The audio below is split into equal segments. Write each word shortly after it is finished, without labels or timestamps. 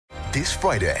This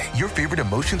Friday, your favorite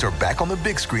emotions are back on the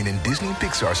big screen in Disney and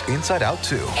Pixar's Inside Out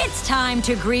 2. It's time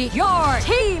to greet your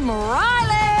Team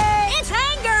Riley! It's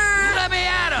anger! Let me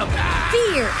at him!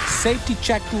 Fear! Safety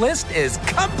checklist is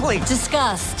complete!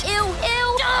 Disgust! Ew!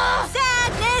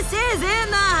 Sadness is in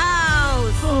the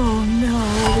house! Oh, no.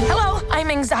 Hello, I'm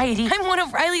anxiety. I'm one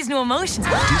of Riley's new emotions.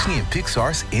 Disney and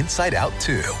Pixar's Inside Out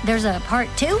 2. There's a part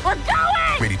 2? We're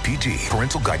going! Rated PG.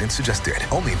 Parental guidance suggested.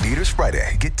 Only in theaters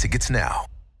Friday. Get tickets now.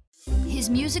 His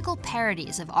musical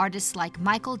parodies of artists like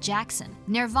Michael Jackson,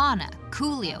 Nirvana,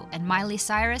 Coolio, and Miley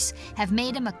Cyrus have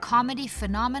made him a comedy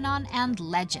phenomenon and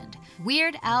legend.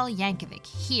 Weird Al Yankovic,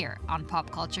 here on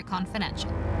Pop Culture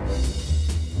Confidential.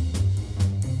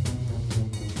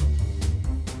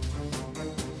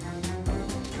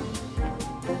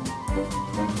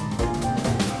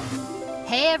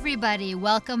 Hey everybody,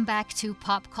 welcome back to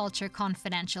Pop Culture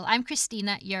Confidential. I'm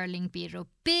Christina Yerling-Biro.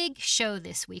 Big show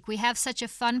this week. We have such a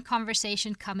fun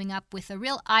conversation coming up with a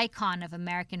real icon of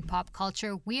American pop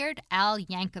culture, Weird Al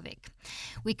Yankovic.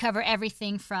 We cover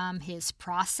everything from his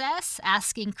process,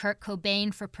 asking Kurt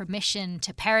Cobain for permission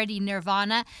to parody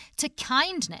Nirvana, to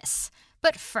kindness.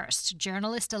 But first,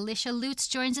 journalist Alicia Lutz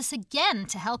joins us again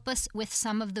to help us with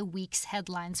some of the week's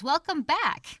headlines. Welcome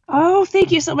back. Oh,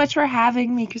 thank you so much for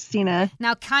having me, Christina.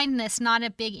 Now, kindness, not a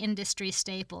big industry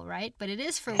staple, right? But it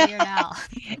is for Weird Al.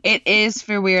 It is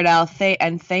for Weird Al,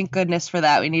 and thank goodness for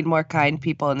that. We need more kind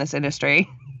people in this industry.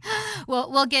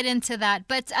 Well, we'll get into that.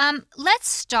 But let's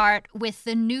start with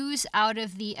the news out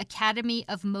of the Academy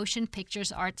of Motion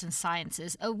Pictures Arts and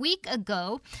Sciences. A week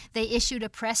ago, they issued a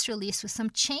press release with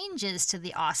some changes to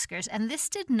the Oscars, and this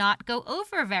did not go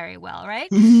over very well,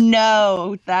 right?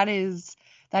 No, that is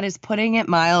putting it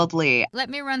mildly.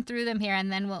 Let me run through them here,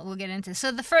 and then we'll get into it.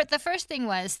 So the first thing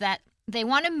was that they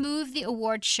want to move the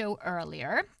award show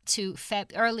earlier to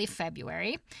early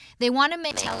February. They want to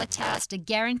make telecast a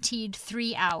guaranteed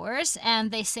 3 hours,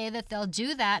 and they say that they'll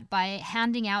do that by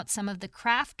handing out some of the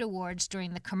craft awards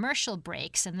during the commercial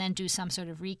breaks and then do some sort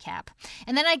of recap.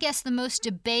 And then I guess the most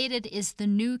debated is the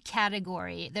new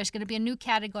category. There's going to be a new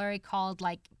category called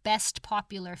like Best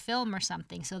Popular Film or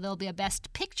something. So there'll be a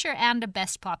Best Picture and a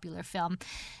Best Popular Film.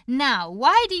 Now,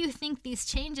 why do you think these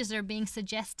changes are being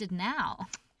suggested now?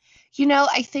 You know,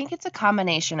 I think it's a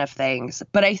combination of things,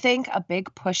 but I think a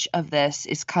big push of this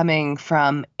is coming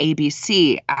from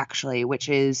ABC, actually, which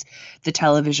is the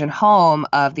television home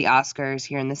of the Oscars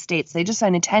here in the States. They just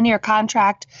signed a 10-year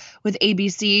contract with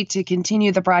ABC to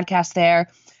continue the broadcast there,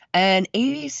 and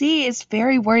ABC is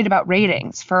very worried about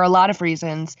ratings for a lot of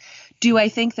reasons. Do I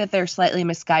think that they're slightly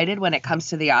misguided when it comes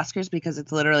to the Oscars because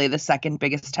it's literally the second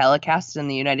biggest telecast in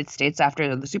the United States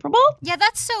after the Super Bowl? Yeah,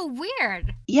 that's so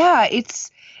weird. Yeah,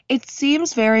 it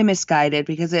seems very misguided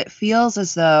because it feels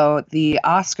as though the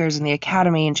Oscars and the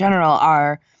Academy in general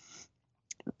are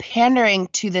pandering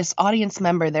to this audience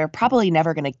member they're probably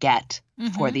never going to get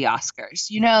for the Oscars.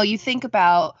 You know, you think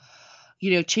about,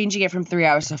 changing it from 3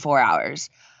 hours to 4 hours.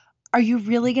 Are you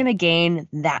really going to gain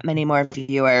that many more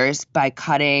viewers by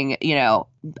cutting,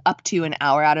 up to an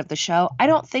hour out of the show? I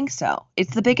don't think so.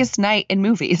 It's the biggest night in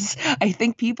movies. I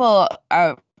think people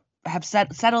have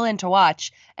settled in to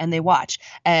watch, and they watch.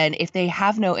 And if they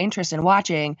have no interest in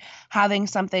watching, having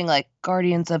something like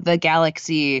Guardians of the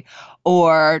Galaxy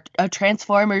or a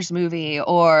Transformers movie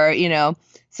or,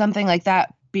 something like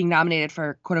that being nominated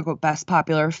for quote unquote best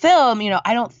popular film,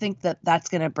 I don't think that that's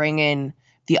going to bring in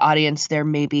the audience they're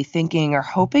maybe thinking or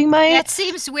hoping might. It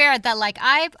seems weird that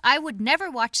I would never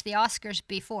watch the Oscars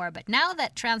before, but now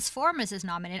that Transformers is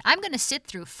nominated, I'm going to sit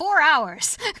through 4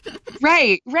 hours.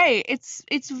 Right.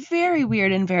 It's very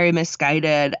weird and very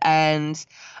misguided, and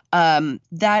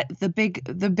that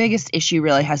the biggest issue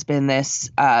really has been this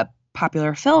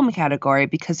popular film category,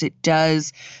 because it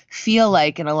does feel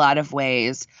like in a lot of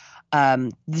ways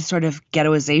the sort of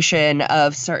ghettoization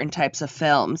of certain types of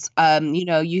films.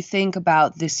 You think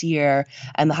about this year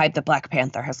and the hype that Black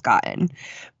Panther has gotten.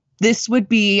 This would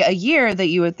be a year that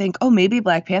you would think, oh, maybe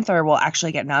Black Panther will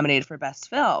actually get nominated for Best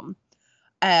Film.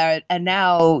 And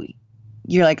now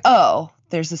you're like, oh,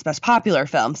 there's this Best Popular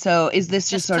Film. So is this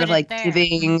just sort of like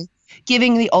giving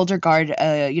the older guard,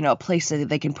 a place that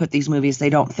they can put these movies they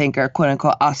don't think are quote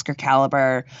unquote Oscar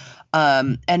caliber?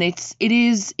 And it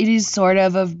is sort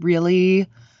of a really,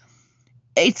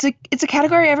 it's a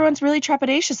category everyone's really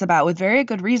trepidatious about, with very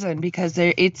good reason, because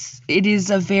it is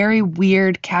a very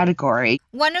weird category.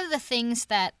 One of the things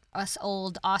that us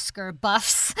old Oscar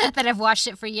buffs that have watched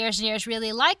it for years and years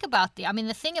really like about the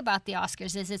thing about the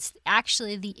Oscars is it's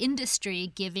actually the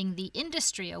industry giving the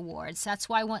industry awards. That's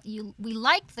why we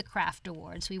like the craft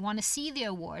awards. We want to see the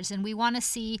awards, and we want to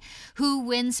see who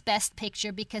wins Best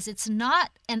Picture, because it's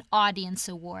not an audience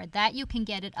award that you can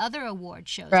get at other award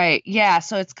shows. Right. Yeah.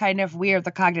 So it's kind of weird,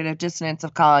 the cognitive dissonance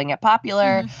of calling it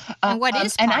popular. Mm-hmm. And what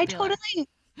is popular? And I totally...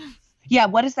 Yeah,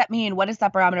 what does that mean? What is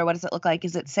that barometer? What does it look like?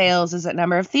 Is it sales? Is it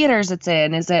number of theaters it's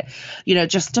in? Is it,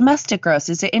 just domestic gross?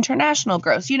 Is it international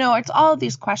gross? It's all of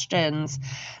these questions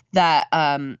that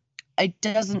it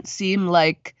doesn't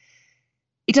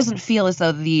feel as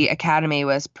though the Academy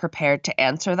was prepared to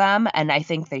answer them, and I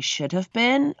think they should have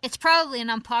been. It's probably an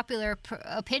unpopular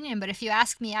opinion, but if you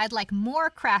ask me, I'd like more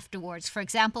craft awards. For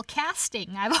example,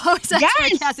 casting. I've always asked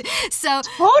for casting. So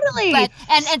totally. But,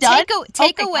 and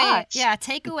take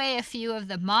away a few of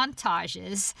the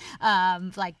montages,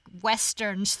 like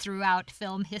westerns throughout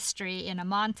film history in a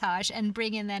montage, and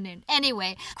bring in then in.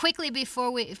 Anyway, quickly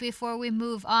before we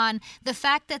move on, the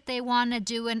fact that they want to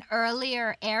do an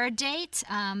earlier air date.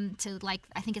 To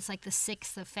I think it's the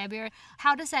 6th of February.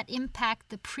 How does that impact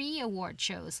the pre-award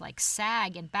shows like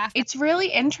SAG and BAFTA? It's really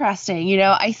interesting.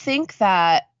 I think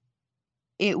that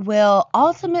it will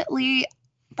ultimately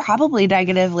probably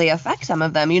negatively affect some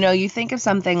of them. You think of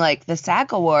something like the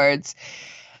SAG Awards.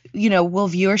 Will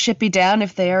viewership be down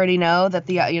if they already know that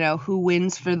who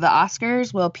wins for the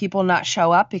Oscars? Will people not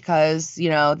show up because,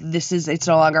 it's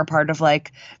no longer part of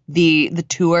the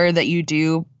tour that you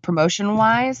do promotion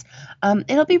wise?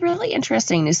 It'll be really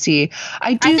interesting to see.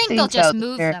 I think they'll just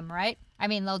move them, right?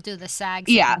 They'll do the SAGs.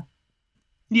 Yeah.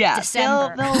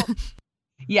 December.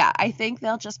 Yeah, I think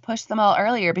they'll just push them all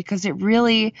earlier because it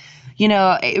really,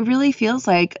 it really feels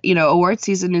like, award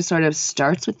season is sort of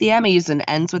starts with the Emmys and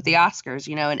ends with the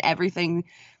Oscars, and everything.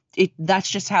 That's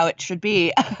just how it should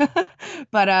be.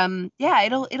 But yeah,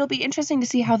 it'll be interesting to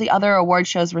see how the other award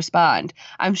shows respond.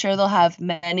 I'm sure they'll have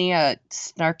many a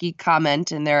snarky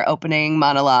comment in their opening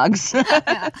monologues.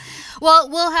 Yeah. Well,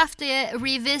 we'll have to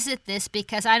revisit this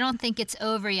because I don't think it's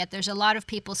over yet. There's a lot of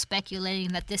people speculating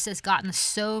that this has gotten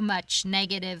so much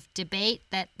negative debate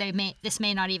that this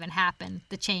may not even happen,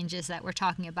 the changes that we're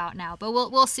talking about now. But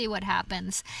we'll see what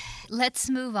happens. Let's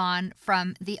move on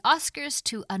from the Oscars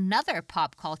to another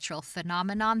pop culture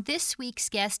phenomenon. This week's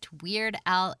guest, Weird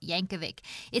Al Yankovic.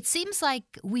 It seems like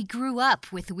we grew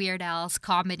up with Weird Al's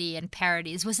comedy and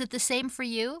parodies. Was it the same for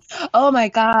you? Oh my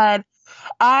God.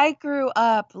 I grew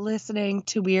up listening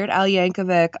to Weird Al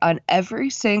Yankovic on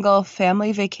every single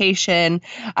family vacation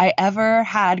I ever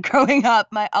had growing up.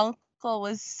 My uncle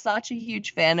was such a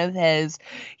huge fan of his.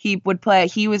 He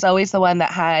was always the one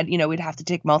that had, we'd have to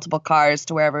take multiple cars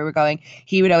to wherever we were going.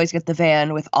 He would always get the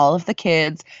van with all of the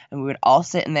kids, and we would all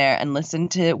sit in there and listen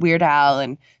to Weird Al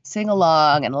and sing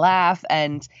along and laugh.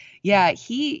 And yeah,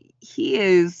 he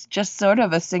is just sort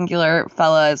of a singular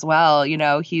fella as well.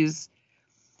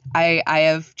 I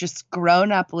have just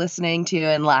grown up listening to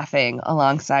and laughing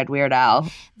alongside Weird Al.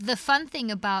 The fun thing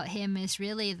about him is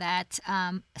really that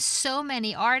so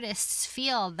many artists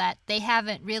feel that they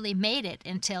haven't really made it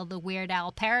until the Weird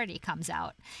Al parody comes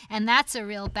out. And that's a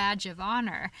real badge of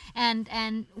honor.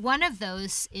 And one of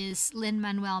those is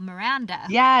Lin-Manuel Miranda.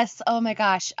 Yes. Oh my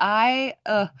gosh.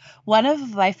 One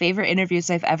of my favorite interviews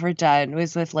I've ever done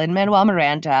was with Lin-Manuel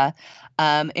Miranda.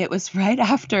 It was right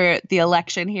after the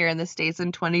election here in the States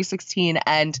in 2016.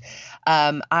 And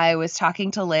I was talking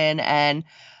to Lin, and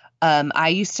I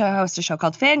used to host a show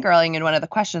called Fangirling. And one of the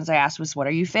questions I asked was, what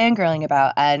are you fangirling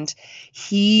about? And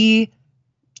he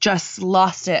just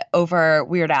lost it over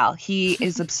Weird Al. He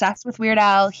is obsessed with Weird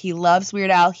Al. He loves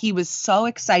Weird Al. He was so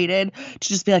excited to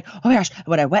just be like, oh my gosh,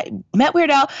 when I met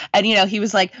Weird Al. And, he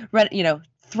was like,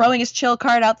 throwing his chill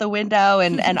card out the window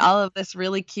and all of this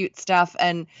really cute stuff.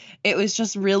 And it was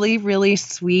just really, really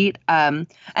sweet. And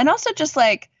also just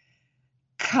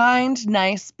kind,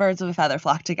 nice birds of a feather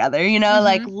flock together.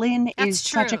 Lin is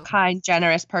such a kind,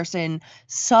 generous person.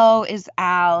 So is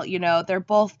Al. They're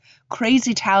both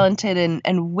crazy talented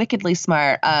and wickedly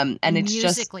smart. And it's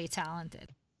just musically talented.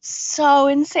 So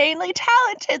insanely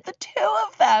talented, the two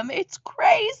of them. It's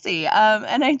crazy.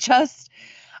 And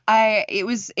it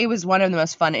was one of the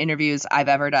most fun interviews I've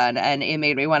ever done, and it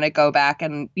made me want to go back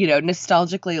and,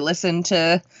 nostalgically listen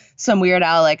to some Weird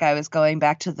Al like I was going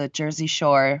back to the Jersey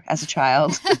Shore as a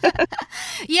child.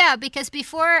 Yeah, because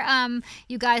before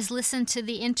you guys listen to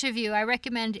the interview, I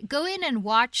recommend go in and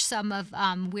watch some of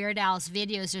Weird Al's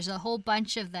videos. There's a whole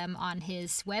bunch of them on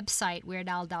his website,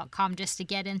 weirdal.com, just to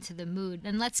get into the mood.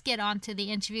 And let's get on to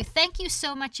the interview. Thank you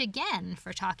so much again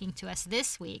for talking to us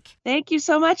this week. Thank you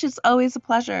so much. It's always a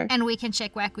pleasure. pleasure. And we can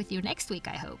check back with you next week,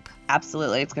 I hope.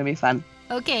 Absolutely. It's going to be fun.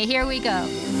 Okay, here we go.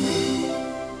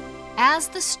 As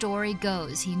the story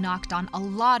goes, he knocked on a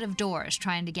lot of doors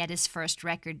trying to get his first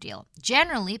record deal.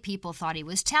 Generally, people thought he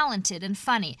was talented and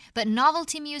funny, but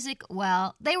novelty music,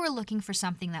 well, they were looking for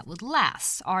something that would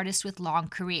last, artists with long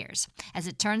careers. As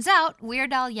it turns out,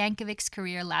 Weird Al Yankovic's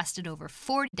career lasted over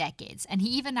 4 decades, and he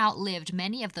even outlived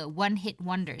many of the one-hit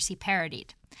wonders he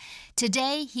parodied.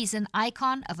 Today, he's an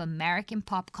icon of American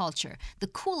pop culture, the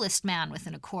coolest man with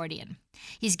an accordion.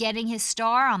 He's getting his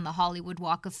star on the Hollywood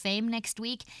Walk of Fame next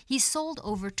week. He's sold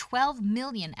over 12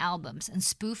 million albums and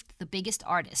spoofed the biggest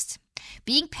artists.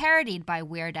 Being parodied by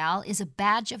Weird Al is a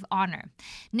badge of honor.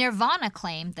 Nirvana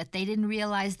claimed that they didn't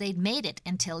realize they'd made it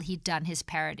until he'd done his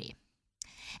parody.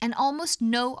 And almost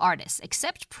no artists,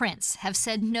 except Prince, have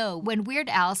said no when Weird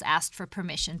Al's asked for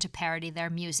permission to parody their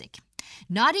music.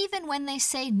 Not even when they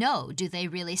say no do they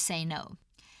really say no.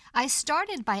 I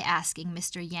started by asking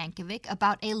Mr. Yankovic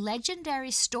about a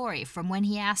legendary story from when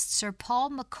he asked Sir Paul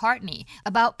McCartney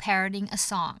about parodying a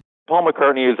song. Paul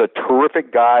McCartney is a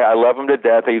terrific guy. I love him to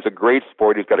death. He's a great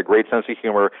sport. He's got a great sense of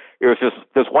humor. It was just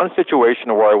this one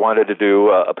situation where I wanted to do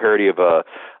a parody of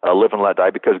Live and Let Die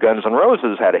because Guns N'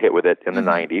 Roses had a hit with it in the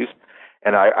 90s.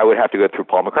 And I would have to go through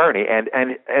Paul McCartney.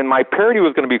 And my parody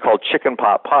was going to be called Chicken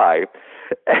Pot Pie.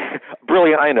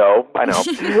 Brilliant, I know.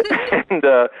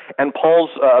 And Paul's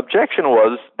objection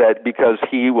was that because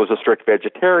he was a strict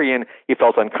vegetarian, he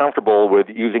felt uncomfortable with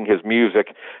using his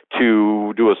music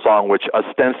to do a song which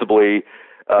ostensibly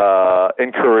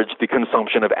encouraged the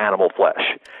consumption of animal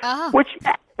flesh,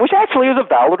 which actually is a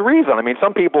valid reason. I mean,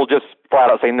 some people just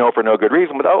flat out say no for no good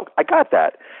reason, but I got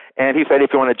that. And he said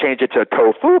if you want to change it to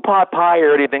tofu pot pie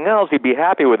or anything else, he'd be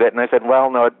happy with it. And I said, well,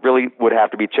 no, it really would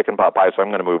have to be chicken pot pie, so I'm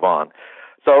going to move on.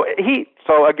 So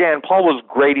again, Paul was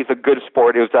great. He's a good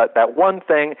sport. It was that one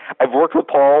thing. I've worked with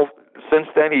Paul since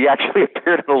then. He actually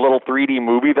appeared in a little 3D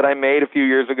movie that I made a few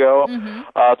years ago.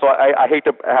 So I hate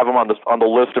to have him on the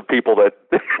list of people that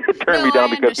turned me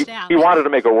down because he wanted to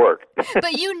make it work.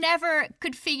 But you never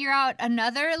could figure out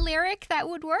another lyric that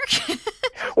would work?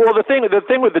 Well, the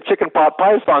thing with the chicken pot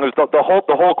pie song is the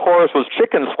whole chorus was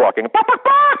chicken squawking.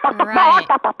 Right.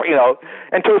 You know,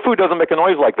 and tofu doesn't make a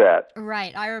noise like that.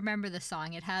 Right. I remember the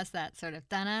song. It has that sort of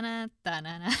da-na-na,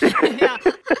 da-na-na. Yeah.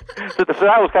 So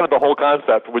that was kind of the whole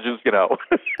concept, which is, you know.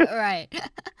 Right.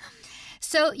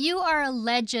 So you are a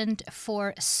legend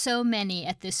for so many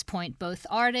at this point, both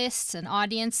artists and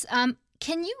audience.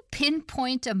 Can you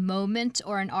pinpoint a moment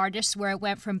or an artist where it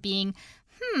went from being,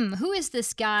 who is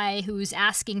this guy who's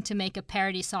asking to make a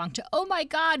parody song to, oh my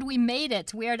God, we made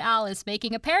it, Weird Al is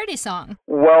making a parody song?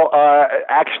 Well,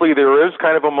 actually, there is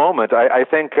kind of a moment. I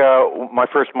think my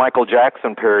first Michael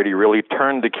Jackson parody really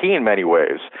turned the key in many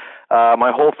ways.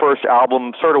 My whole first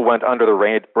album sort of went under the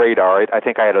radar. I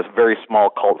think I had a very small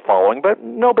cult following, but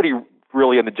nobody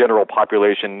really in the general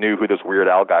population knew who this Weird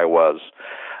Al guy was.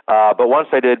 But once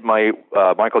I did my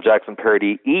Michael Jackson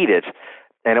parody, Eat It,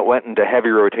 and it went into heavy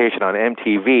rotation on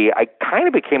MTV, I kind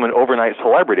of became an overnight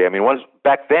celebrity. I mean,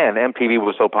 back then, MTV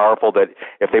was so powerful that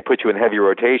if they put you in heavy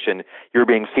rotation, you were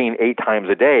being seen 8 times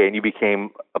a day, and you became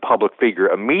a public figure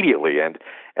immediately. And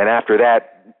after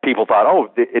that, people thought,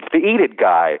 oh, it's the Eat It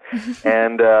guy.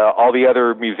 And all the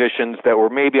other musicians that were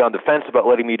maybe on the fence about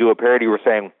letting me do a parody were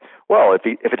saying, well, if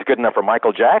it's good enough for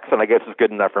Michael Jackson, I guess it's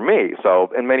good enough for me. So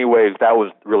in many ways, that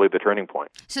was really the turning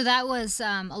point. So that was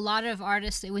a lot of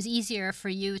artists. It was easier for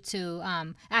you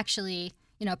to actually,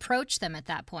 approach them at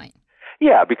that point.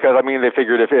 Yeah, because I mean, they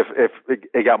figured if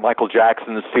they got Michael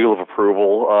Jackson's seal of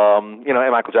approval,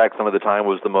 and Michael Jackson at the time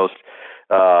was the most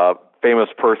famous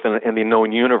person in the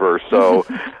known universe. So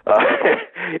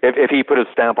if he put his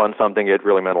stamp on something, it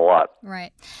really meant a lot.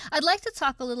 Right. I'd like to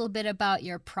talk a little bit about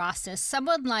your process.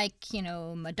 Someone like,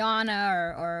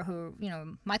 Madonna or who,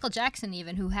 Michael Jackson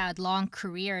even, who had long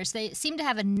careers, they seem to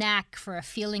have a knack for a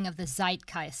feeling of the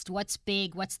zeitgeist. What's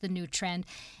big? What's the new trend?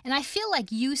 And I feel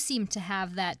like you seem to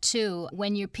have that too.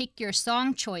 When you pick your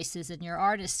song choices and your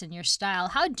artists and your style,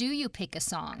 how do you pick a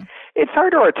song? It's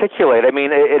hard to articulate. I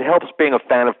mean, it helps being a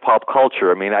fan of pop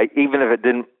culture. I mean, even if it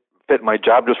didn't fit my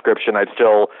job description, I'd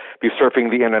still be surfing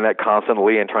the internet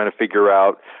constantly and trying to figure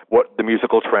out what the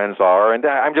musical trends are. And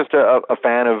I'm just a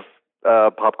fan of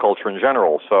pop culture in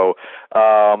general. So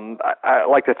I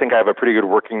like to think I have a pretty good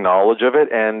working knowledge of it,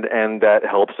 and that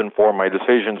helps inform my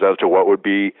decisions as to what would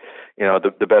be,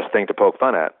 the best thing to poke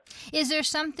fun at. Is there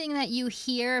something that you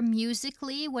hear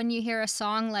musically when you hear a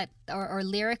song or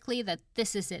lyrically that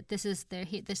this is it, this is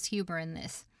this humor in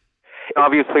this?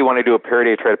 Obviously, when I do a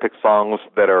parody, I try to pick songs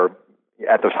that are,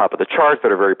 at the top of the charts,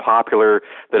 that are very popular,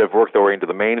 that have worked their way into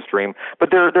the mainstream.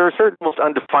 But there are certain most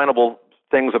undefinable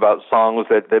things about songs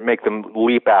that make them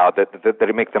leap out,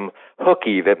 that make them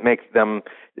hooky, that make them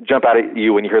jump out at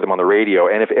you when you hear them on the radio.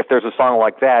 And if there's a song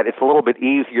like that, it's a little bit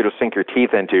easier to sink your teeth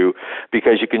into,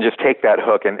 because you can just take that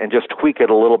hook and just tweak it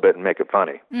a little bit and make it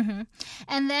funny. Mm-hmm.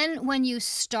 And then when you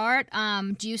start,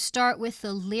 do you start with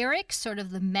the lyrics, sort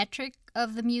of the metric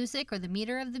of the music or the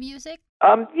meter of the music?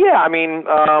 Yeah, I mean,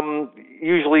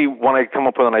 usually when I come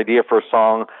up with an idea for a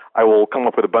song, I will come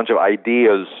up with a bunch of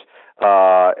ideas,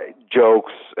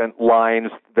 jokes and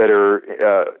lines that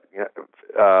are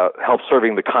help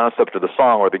serving the concept of the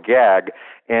song or the gag,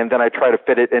 and then I try to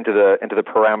fit it into the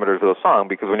parameters of the song,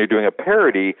 because when you're doing a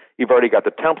parody, you've already got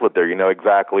the template there. You know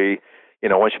exactly,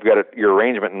 once you've got your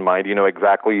arrangement in mind, you know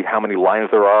exactly how many lines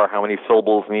there are, how many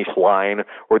syllables in each line,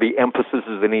 or the emphasis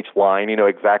in each line. You know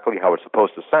exactly how it's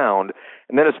supposed to sound,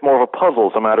 and then it's more of a puzzle.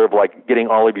 It's a matter of like getting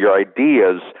all of your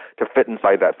ideas to fit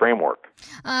inside that framework.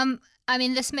 I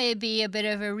mean, this may be a bit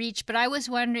of a reach, but I was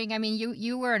wondering, I mean,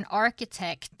 you were an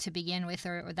architect to begin with,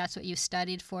 or that's what you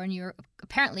studied for, and you're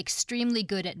apparently extremely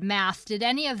good at math. Did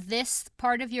any of this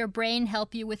part of your brain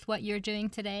help you with what you're doing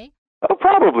today? Oh,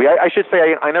 probably. I should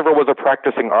say I never was a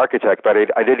practicing architect, but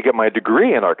I did get my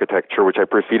degree in architecture, which I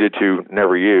proceeded to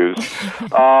never use.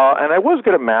 And I was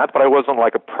good at math, but I wasn't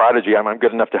like a prodigy. I'm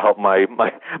good enough to help my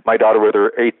daughter with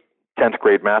her 10th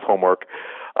grade math homework.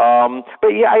 But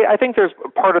yeah, I think there's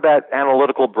part of that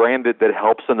analytical brain that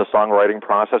helps in the songwriting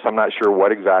process. I'm not sure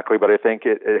what exactly, but I think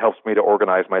it helps me to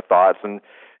organize my thoughts and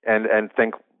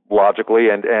think logically.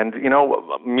 And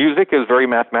music is very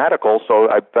mathematical, so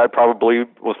that probably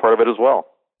was part of it as well.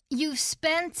 You've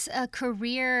spent a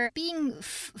career being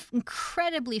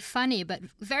incredibly funny, but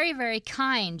very, very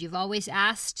kind. You've always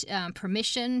asked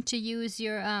permission to use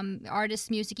your artist's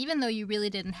music, even though you really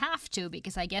didn't have to,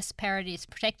 because I guess parody is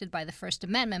protected by the First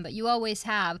Amendment, but you always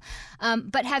have.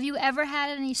 But have you ever had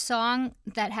any song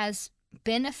that has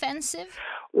been offensive?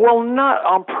 Well, not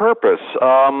on purpose.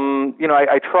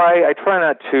 I try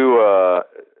not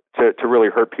to really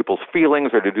hurt people's feelings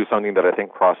or to do something that I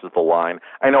think crosses the line.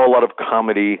 I know a lot of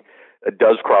comedy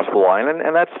does cross the line,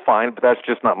 and that's fine, but that's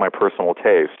just not my personal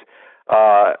taste.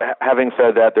 Having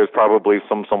said that, there's probably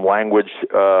some language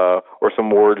or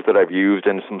some words that I've used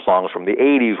in some songs from the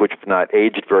 80s which have not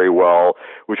aged very well,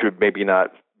 which would maybe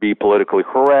not be politically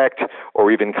correct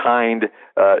or even kind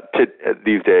to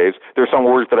these days. There's some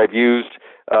words that I've used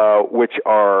which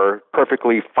are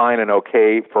perfectly fine and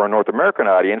okay for a North American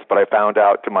audience, but I found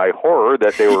out to my horror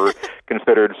that they were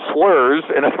considered slurs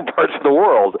in other parts of the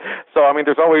world. So, I mean,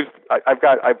 there's always, I've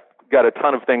got a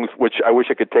ton of things which I wish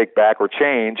I could take back or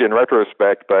change in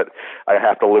retrospect, but I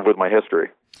have to live with my history.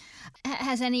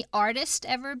 Has any artist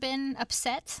ever been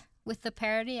upset with the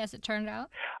parody as it turned out?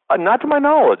 Not to my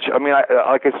knowledge. I mean,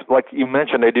 like you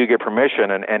mentioned, I do get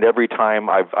permission, and every time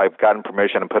I've gotten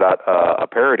permission and put out a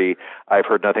parody, I've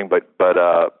heard nothing but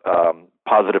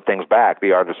positive things back.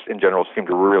 The artists in general seem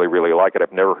to really, really like it.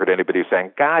 I've never heard anybody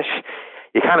saying, "Gosh,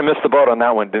 you kind of missed the boat on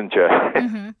that one, didn't you?"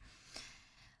 Mm-hmm.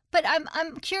 But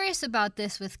I'm curious about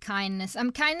this with kindness.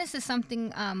 Kindness is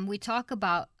something we talk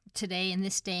about today in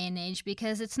this day and age,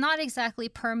 because it's not exactly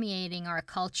permeating our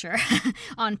culture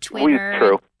on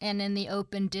Twitter and in the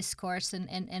open discourse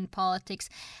and politics.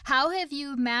 How have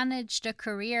you managed a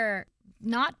career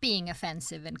not being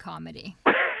offensive in comedy?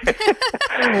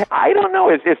 I don't know.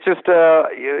 It's just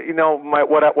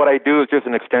what I do is just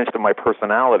an extension of my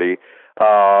personality.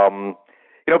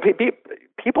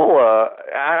 People.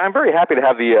 I'm very happy to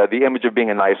have the image of being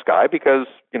a nice guy, because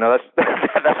that's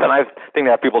a nice thing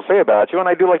to have people say about you, and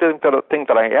I do like to think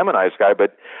that I am a nice guy.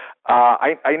 But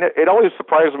it always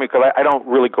surprises me because I don't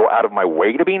really go out of my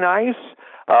way to be nice.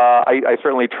 I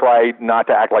certainly try not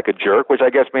to act like a jerk, which I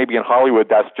guess maybe in Hollywood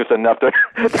that's just enough to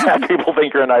have people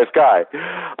think you're a nice guy.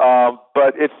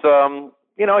 But it's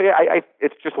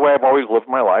it's just the way I've always lived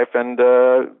my life, and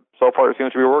so far it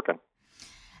seems to be working.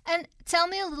 And tell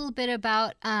me a little bit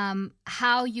about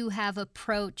how you have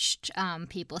approached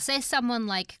people. Say someone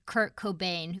like Kurt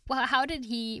Cobain. Well, how did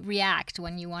he react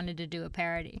when you wanted to do a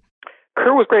parody?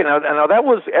 Kurt was great. Now that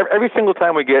was every single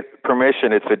time we get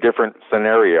permission, it's a different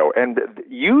scenario. And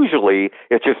usually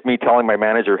it's just me telling my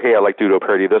manager, "Hey, I'd like to do a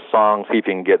parody of this song, see if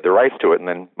you can get the rights to it." And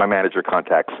then my manager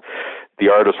contacts the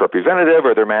artist representative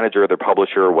or their manager or their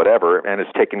publisher or whatever, and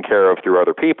it's taken care of through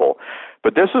other people.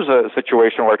 But this was a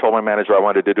situation where I told my manager I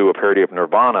wanted to do a parody of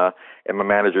Nirvana, and my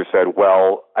manager said,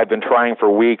 "Well, I've been trying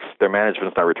for weeks. Their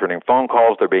management's not returning phone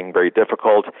calls. They're being very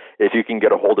difficult. If you can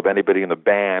get a hold of anybody in the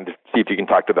band, see if you can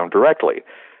talk to them directly."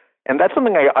 And that's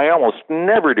something I almost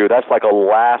never do. That's like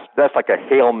a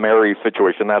Hail Mary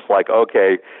situation. That's like,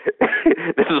 okay,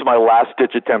 this is my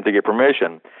last-ditch attempt to get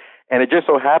permission. And it just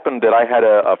so happened that I had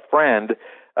a friend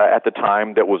at the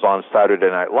time that was on Saturday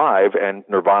Night Live, and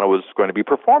Nirvana was going to be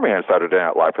performing on Saturday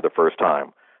Night Live for the first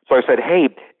time. So I said, hey,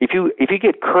 if you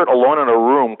get Kurt alone in a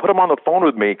room, put him on the phone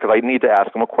with me because I need to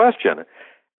ask him a question.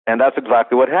 And that's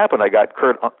exactly what happened. I got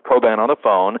Kurt Cobain on the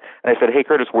phone, and I said, hey,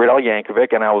 Kurt, it's Weird Al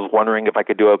Yankovic, and I was wondering if I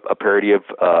could do a parody of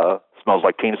Smells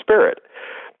Like Teen Spirit.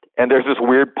 And there's this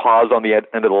weird pause on the end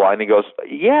of the line. He goes,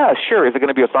 yeah, sure. Is it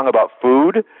going to be a song about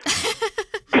food?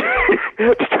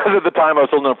 Because at the time I was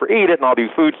still known for Eat It and all these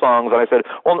food songs. And I said,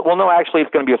 well, no, actually, it's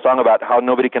going to be a song about how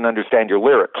nobody can understand your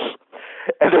lyrics.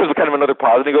 And there was kind of another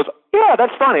pause, and he goes, yeah,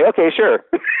 that's funny. Okay, sure.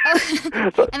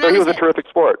 So he was a terrific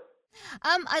sport.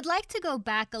 I'd like to go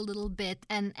back a little bit,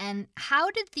 and how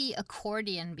did the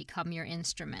accordion become your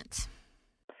instrument?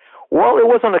 Well, it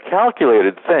wasn't a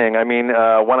calculated thing. I mean,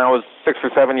 when I was 6 or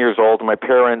 7 years old, my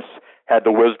parents had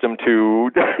the wisdom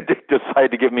to decide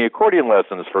to give me accordion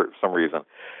lessons for some reason.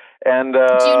 And do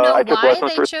you know I took why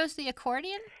lessons they chose the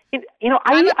accordion? I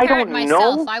I'm a parent don't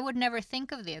myself. know. I would never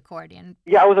think of the accordion.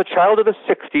 Yeah, I was a child of the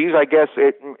 60s. I guess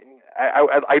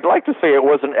I'd like to say it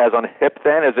wasn't as unhip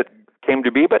then as it came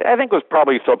to be, but I think it was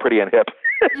probably still pretty unhip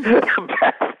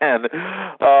back then.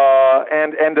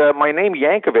 And my name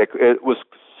Yankovic, it was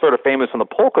sort of famous in the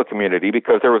polka community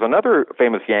because there was another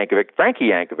famous Yankovic, Frankie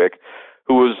Yankovic,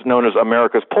 who was known as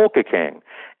America's Polka King.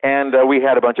 And we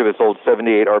had a bunch of his old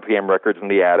 78 RPM records in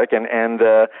the attic. And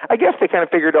I guess they kind of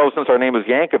figured, since our name is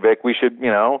Yankovic, we should,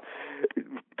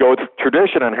 go with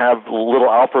tradition and have little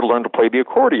Alfred learn to play the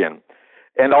accordion.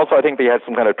 And also I think they had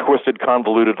some kind of twisted,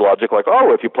 convoluted logic like,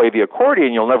 if you play the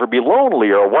accordion, you'll never be lonely,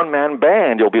 or a one-man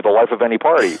band, you'll be the life of any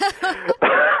party.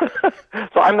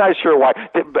 So I'm not sure why.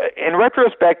 In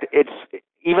retrospect,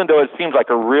 even though it seems like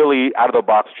a really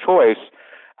out-of-the-box choice,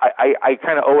 I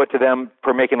kind of owe it to them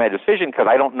for making that decision because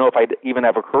I don't know if I'd even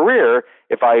have a career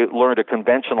if I learned a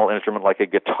conventional instrument like a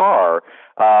guitar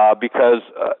because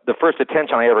the first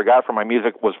attention I ever got from my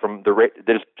music was from the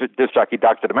disc jockey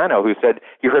Dr. Domeno, who said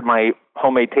he heard my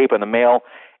homemade tape in the mail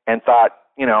and thought,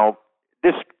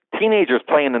 this teenager's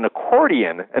playing an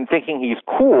accordion and thinking he's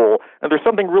cool, and there's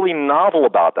something really novel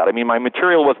about that. I mean, my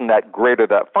material wasn't that great or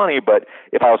that funny, but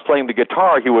if I was playing the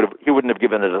guitar, he wouldn't have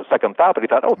given it a second thought, but he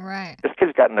thought, right. This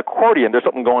kid's got an accordion, there's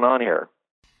something going on here.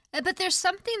 But there's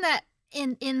something that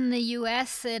in the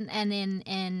U.S. and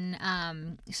in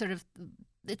sort of,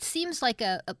 it seems like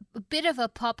a bit of a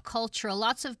pop culture,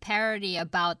 lots of parody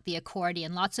about the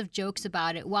accordion, lots of jokes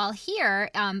about it. While here,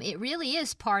 it really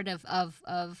is part of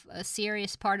a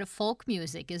serious part of folk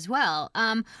music as well.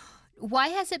 Why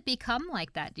has it become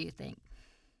like that, do you think?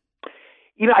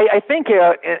 I think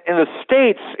in the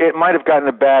States, it might have gotten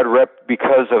a bad rep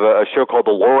because of a show called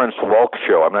The Lawrence Welk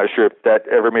Show. I'm not sure if that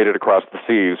ever made it across the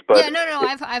seas. But yeah, no,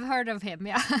 I've heard of him,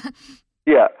 yeah.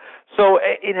 Yeah. So,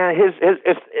 it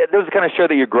was the kind of show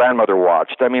that your grandmother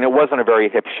watched. I mean, it wasn't a very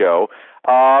hip show.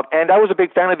 And I was a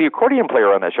big fan of the accordion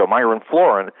player on that show, Myron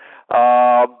Florin.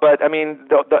 But, I mean,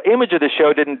 the image of the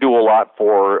show didn't do a lot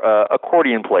for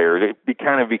accordion players. It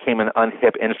kind of became an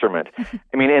unhip instrument.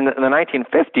 I mean, in the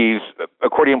 1950s,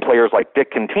 accordion players like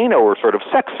Dick Contino were sort of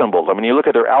sex symbols. I mean, you look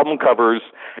at their album covers,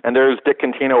 and there's Dick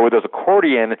Contino with his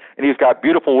accordion, and he's got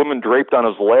beautiful women draped on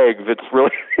his legs. It's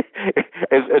really,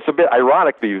 it's a bit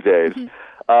ironic these days.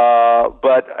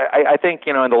 But I think,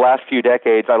 in the last few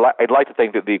decades, I'd like to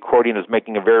think that the accordion is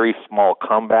making a very small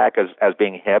comeback as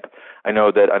being hip. I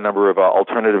know that a number of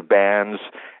alternative bands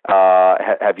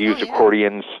have used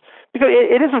accordions because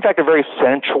it is, in fact, a very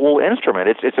sensual instrument.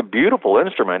 It's a beautiful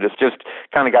instrument. It's just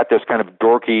kind of got this kind of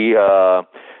dorky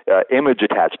image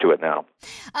attached to it now.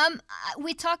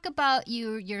 We talk about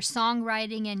your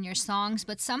songwriting and your songs,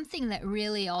 but something that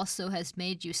really also has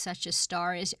made you such a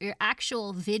star is your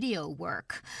actual video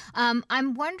work.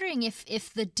 I'm wondering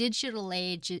if the digital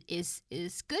age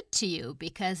is good to you,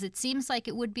 because it seems like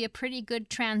it would be a pretty good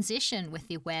transition with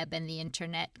the web and the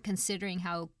internet, considering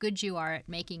how good you are at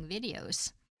making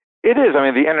videos. It is. I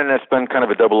mean, the internet's been kind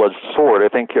of a double-edged sword. I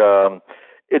think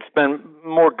it's been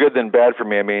more good than bad for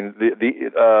me. I mean,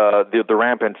 the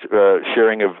rampant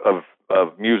sharing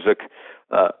of music,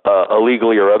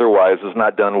 illegally or otherwise, has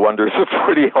not done wonders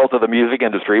for the health of the music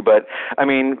industry. But I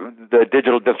mean, the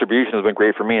digital distribution has been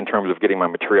great for me in terms of getting my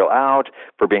material out,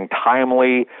 for being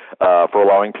timely, for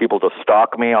allowing people to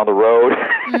stalk me on the road.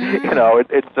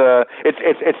 It's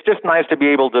just nice to be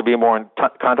able to be more in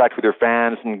contact with your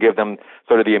fans and give them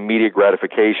sort of the immediate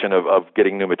gratification of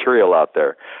getting new material out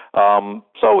there.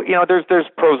 So there's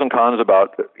pros and cons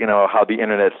about how the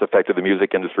internet's affected the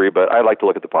music industry, but I like to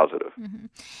look at the positive. Mm-hmm.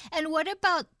 And what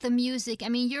about the music? I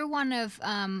mean, you're one of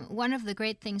the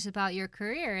great things about your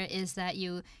career is that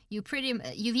you've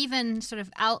even sort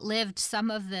of outlived some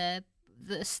of the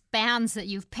bands that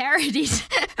you've parodied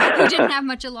who didn't have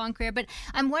much a long career. But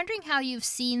I'm wondering how you've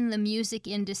seen the music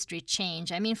industry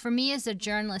change. I mean, for me as a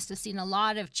journalist, I've seen a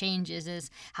lot of changes as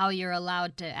how you're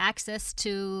allowed to access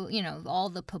to, all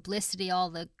the publicity, all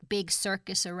the big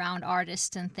circus around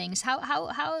artists and things. How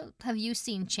have you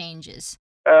seen changes?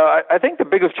 I think the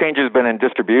biggest change has been in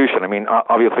distribution. I mean,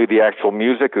 obviously the actual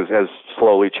music has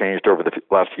slowly changed over the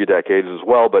last few decades as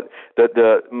well, but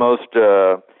the most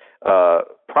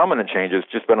prominent change has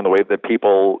just been in the way that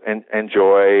people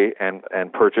enjoy and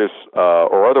purchase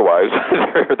or otherwise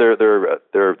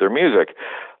their music.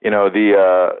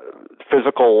 The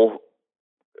physical,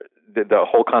 the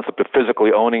whole concept of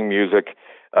physically owning music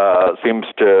seems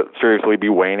to seriously be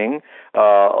waning.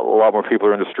 A lot more people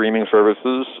are into streaming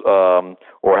services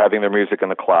or having their music in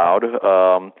the cloud.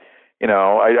 I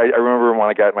remember when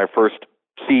I got my first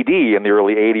CD in the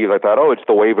early 80s, I thought, it's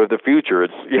the wave of the future.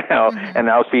 It's, and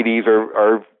now CDs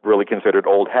are really considered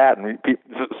old hat, and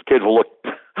kids will look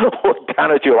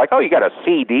down at you like, you got a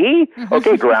CD?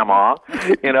 Okay, Grandma.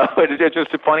 It's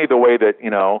just funny the way that,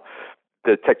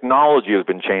 the technology has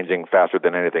been changing faster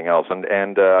than anything else.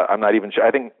 And I'm not even sure. I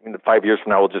think in 5 years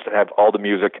from now, we'll just have all the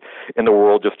music in the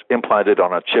world just implanted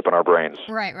on a chip in our brains.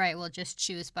 Right. We'll just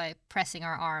choose by pressing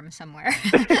our arm somewhere.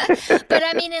 But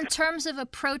I mean, in terms of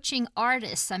approaching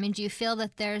artists, I mean, do you feel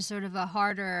that there's sort of a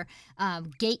harder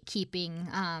gatekeeping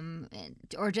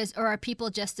or are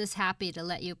people just as happy to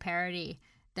let you parody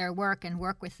their work and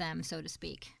work with them, so to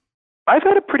speak? I've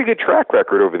had a pretty good track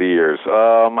record over the years.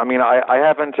 I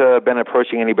haven't been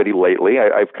approaching anybody lately.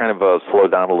 I've kind of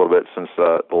slowed down a little bit since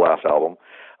the last album.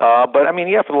 But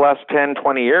for the last 10,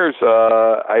 20 years,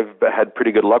 I've had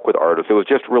pretty good luck with artists. It was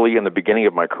just really in the beginning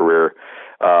of my career,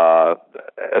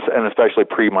 and especially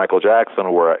pre-Michael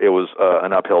Jackson, where it was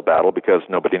an uphill battle because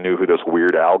nobody knew who this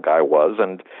Weird Al guy was,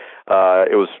 and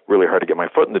it was really hard to get my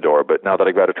foot in the door. But now that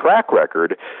I've got a track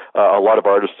record, a lot of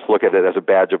artists look at it as a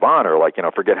badge of honor. Like,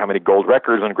 forget how many gold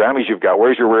records and Grammys you've got.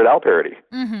 Where's your Weird Al parody?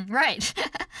 Mm-hmm, right.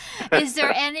 Is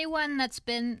there anyone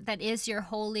that is your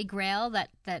holy grail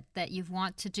that you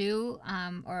want to do,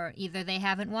 or either they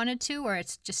haven't wanted to, or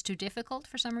it's just too difficult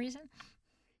for some reason?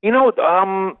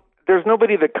 There's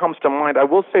nobody that comes to mind. I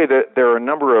will say that there are a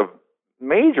number of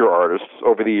major artists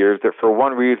over the years that for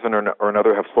one reason or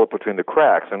another have slipped between the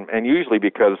cracks, and usually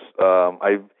because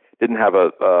I didn't have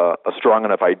a strong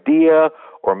enough idea,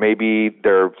 or maybe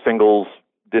their singles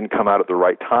didn't come out at the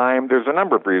right time. There's a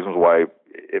number of reasons why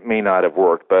it may not have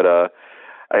worked, but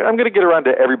I'm going to get around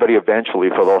to everybody eventually,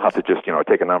 so they'll have to just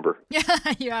take a number.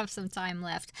 You have some time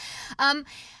left.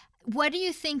 What do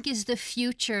you think is the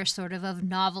future sort of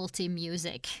novelty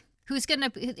music?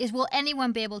 Will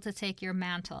anyone be able to take your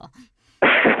mantle?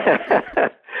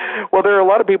 Well, there are a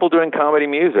lot of people doing comedy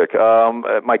music.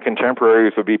 My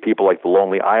contemporaries would be people like The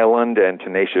Lonely Island and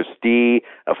Tenacious D,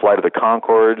 A Flight of the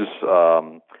Conchords,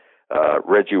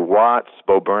 Reggie Watts,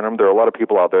 Bo Burnham. There are a lot of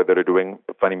people out there that are doing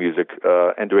funny music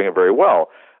and doing it very well.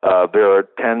 There are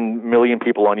 10 million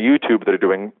people on YouTube that are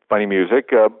doing funny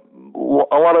music.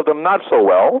 A lot of them not so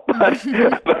well, but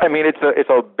I mean, it's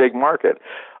a big market.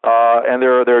 And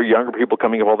there are younger people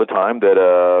coming up all the time that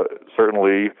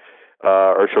certainly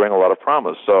are showing a lot of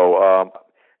promise. So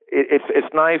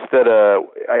it's nice that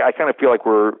I kind of feel like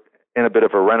we're in a bit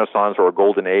of a renaissance or a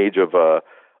golden age of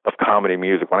comedy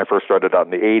music. When I first started out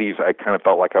in the 80s, I kind of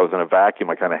felt like I was in a vacuum.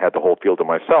 I kind of had the whole field to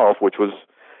myself, which was,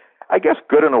 I guess,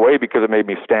 good in a way because it made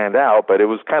me stand out, but it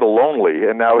was kind of lonely.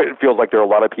 And now it feels like there are a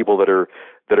lot of people that are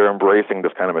embracing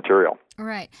this kind of material.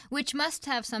 Right, which must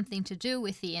have something to do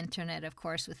with the internet, of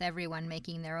course, with everyone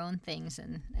making their own things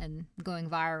and going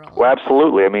viral. Well,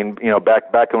 absolutely. I mean,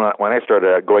 back when I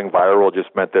started, going viral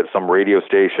just meant that some radio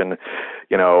station,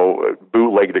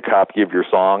 bootlegged a copy of your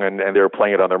song and they were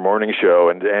playing it on their morning show.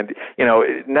 And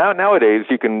nowadays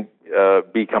you can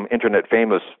become internet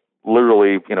famous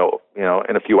literally,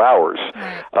 in a few hours.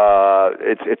 Right.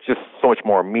 It's just so much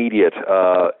more immediate,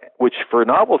 which for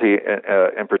novelty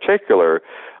in particular,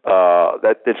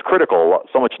 that it's critical.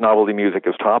 So much novelty music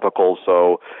is topical,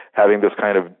 so having this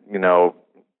kind of,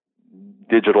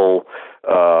 digital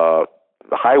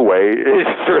highway, it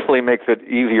certainly makes it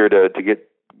easier to get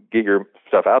your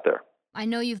stuff out there. I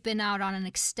know you've been out on an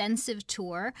extensive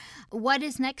tour. What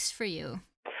is next for you?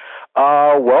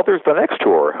 Well, there's the next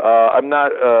tour. I'm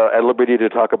not at liberty to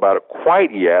talk about it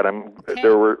quite yet.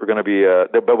 We're going to be,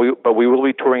 but we will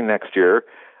be touring next year,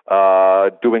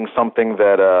 doing something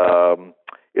that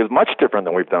is much different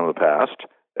than we've done in the past.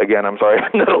 Again, I'm sorry,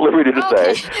 I'm not at liberty to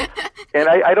say. And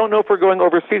I don't know if we're going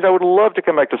overseas. I would love to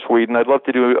come back to Sweden. I'd love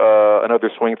to do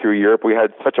another swing through Europe. We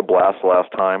had such a blast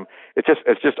last time. It's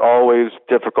just always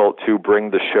difficult to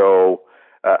bring the show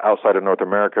outside of North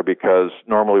America, because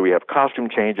normally we have costume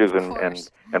changes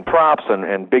and props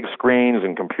and big screens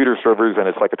and computer servers, and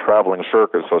it's like a traveling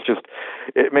circus. So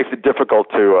it makes it difficult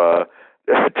to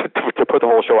put the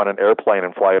whole show on an airplane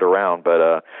and fly it around.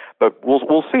 But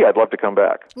we'll see. I'd love to come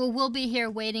back. Well, we'll be here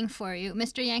waiting for you.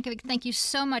 Mr. Yankovic, thank you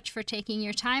so much for taking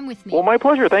your time with me. Well, my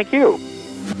pleasure. Thank you.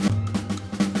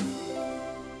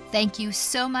 Thank you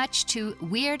so much to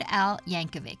Weird Al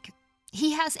Yankovic.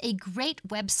 He has a great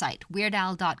website,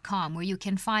 weirdal.com, where you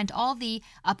can find all the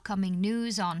upcoming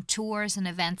news on tours and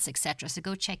events, etc. So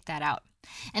go check that out.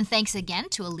 And thanks again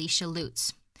to Alicia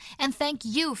Lutz. And thank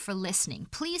you for listening.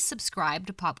 Please subscribe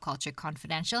to Pop Culture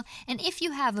Confidential. And if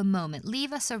you have a moment,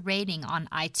 leave us a rating on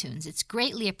iTunes. It's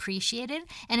greatly appreciated,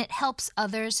 and it helps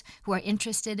others who are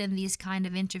interested in these kind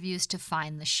of interviews to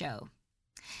find the show.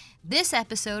 This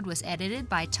episode was edited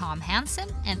by Tom Hansen,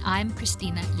 and I'm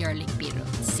Christina Yerling-Biro.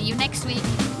 See you next week.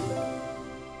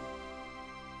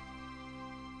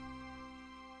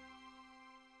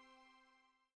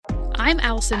 I'm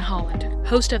Allison Holland,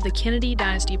 host of the Kennedy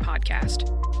Dynasty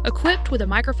podcast. Equipped with a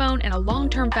microphone and a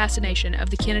long-term fascination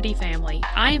of the Kennedy family,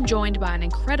 I am joined by an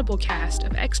incredible cast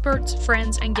of experts,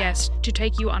 friends, and guests to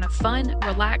take you on a fun,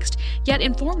 relaxed, yet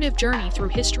informative journey through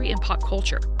history and pop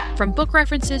culture. From book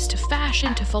references to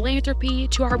fashion to philanthropy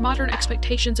to our modern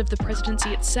expectations of the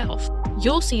presidency itself,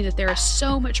 you'll see that there is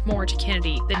so much more to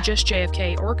Kennedy than just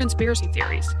JFK or conspiracy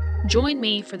theories. Join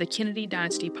me for the Kennedy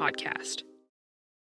Dynasty podcast.